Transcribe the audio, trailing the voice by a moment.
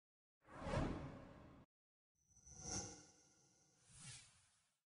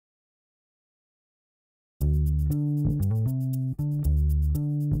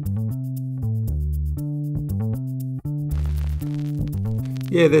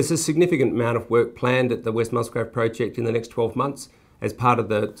Yeah, there's a significant amount of work planned at the West Musgrave project in the next 12 months as part of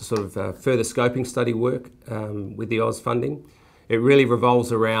the sort of further scoping study work with the Oz funding. It really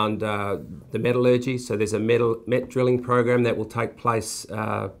revolves around the metallurgy, so there's a met drilling program that will take place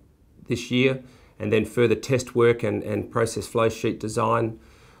this year, and then further test work and process flow sheet design.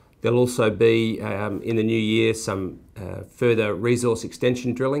 There'll also be, in the new year, some further resource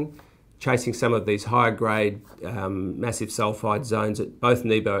extension drilling, chasing some of these higher grade massive sulphide zones at both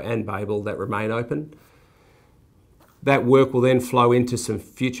Nebo and Babel that remain open. That work will then flow into some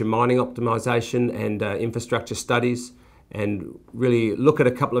future mining optimisation and infrastructure studies, and really look at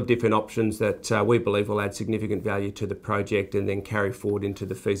a couple of different options that we believe will add significant value to the project and then carry forward into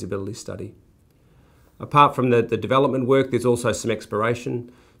the feasibility study. Apart from the development work, there's also some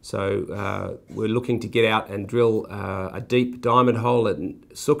exploration. So we're looking to get out and drill a deep diamond hole at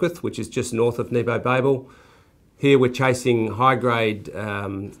Sukhoth, which is just north of Nebo Babel. Here we're chasing high-grade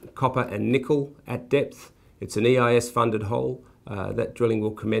copper and nickel at depth. It's an EIS-funded hole. That drilling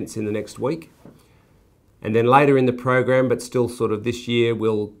will commence in the next week. And then later in the program, but still sort of this year,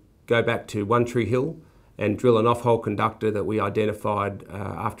 we'll go back to One Tree Hill and drill an off-hole conductor that we identified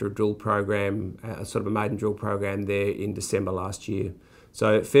after a drill program, sort of a maiden drill program there in December last year.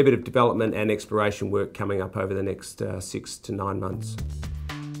 So a fair bit of development and exploration work coming up over the next 6 to 9 months.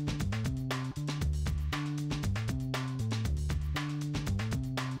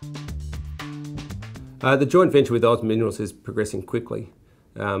 The joint venture with Oz Minerals is progressing quickly.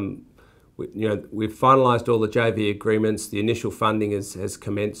 We've finalised all the JV agreements, the initial funding has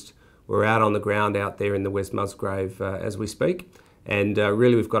commenced. We're out on the ground out there in the West Musgrave as we speak, and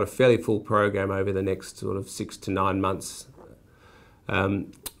really we've got a fairly full program over the next sort of 6 to 9 months.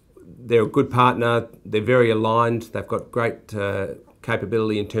 They're a good partner, they're very aligned, they've got great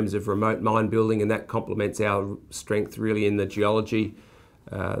capability in terms of remote mine building, and that complements our strength really in the geology.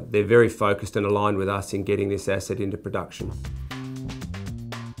 They're very focused and aligned with us in getting this asset into production.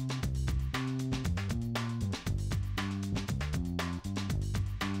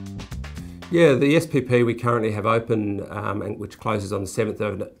 Yeah, the SPP we currently have open, and which closes on the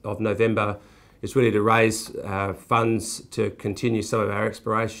 7th of November, is really to raise funds to continue some of our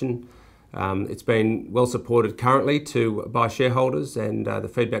exploration. It's been well supported currently by shareholders, and the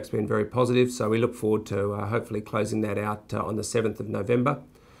feedback's been very positive, so we look forward to hopefully closing that out on the 7th of November.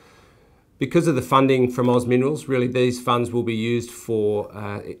 Because of the funding from Oz Minerals, really these funds will be used for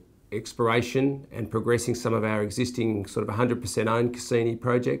exploration and progressing some of our existing sort of 100% owned Cassini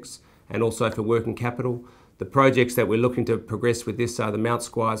projects, and also for working capital. The projects that we're looking to progress with this are the Mount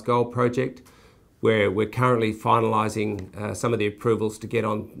Squires Gold Project, where we're currently finalising some of the approvals to get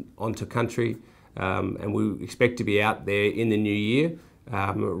onto country, and we expect to be out there in the new year,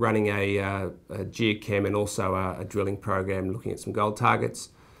 running a geochem and also a drilling program looking at some gold targets.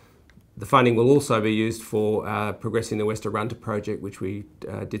 The funding will also be used for progressing the West Arunta project, which we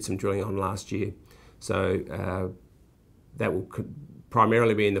did some drilling on last year. So that will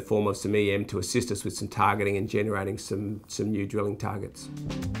primarily be in the form of some EM to assist us with some targeting and generating some new drilling targets.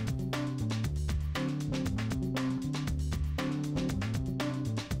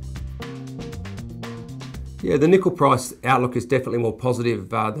 Yeah, the nickel price outlook is definitely more positive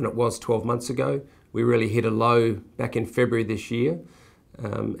than it was 12 months ago. We really hit a low back in February this year.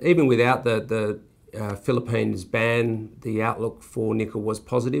 Even without the Philippines ban, the outlook for nickel was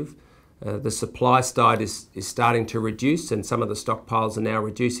positive. The supply side is starting to reduce, and some of the stockpiles are now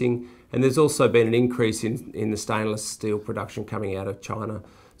reducing. And there's also been an increase in the stainless steel production coming out of China.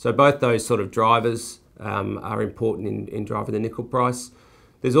 So both those sort of drivers are important in driving the nickel price.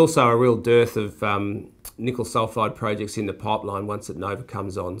 There's also a real dearth of nickel sulphide projects in the pipeline once that Nova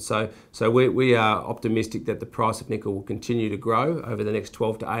comes on. So we are optimistic that the price of nickel will continue to grow over the next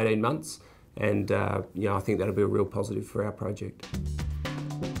 12 to 18 months. And I think that'll be a real positive for our project.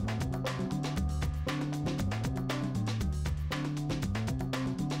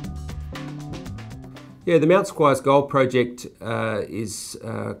 Yeah, the Mount Squires Gold Project is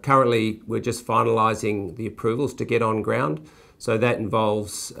currently, we're just finalising the approvals to get on ground. So that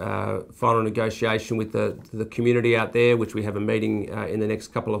involves final negotiation with the community out there, which we have a meeting in the next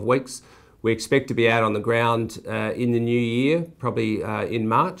couple of weeks. We expect to be out on the ground in the new year, probably in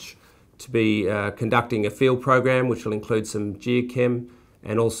March, to be conducting a field program, which will include some geochem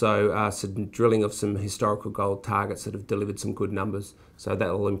and also some drilling of some historical gold targets that have delivered some good numbers. So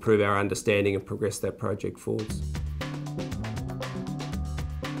that will improve our understanding and progress that project forwards.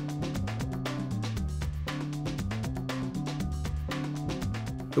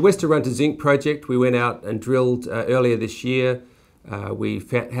 The West Arunta Zinc project, we went out and drilled earlier this year. We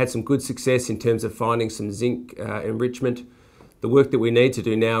had some good success in terms of finding some zinc enrichment. The work that we need to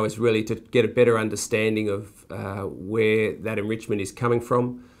do now is really to get a better understanding of where that enrichment is coming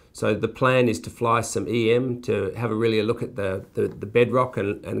from. So the plan is to fly some EM to have a look at the bedrock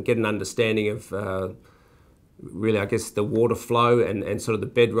and get an understanding of really, I guess, the water flow and sort of the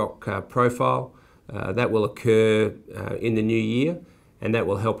bedrock profile. That will occur in the new year, and that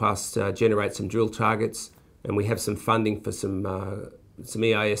will help us generate some drill targets. And we have some funding for some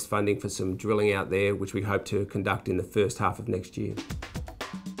EIS funding for some drilling out there, which we hope to conduct in the first half of next year.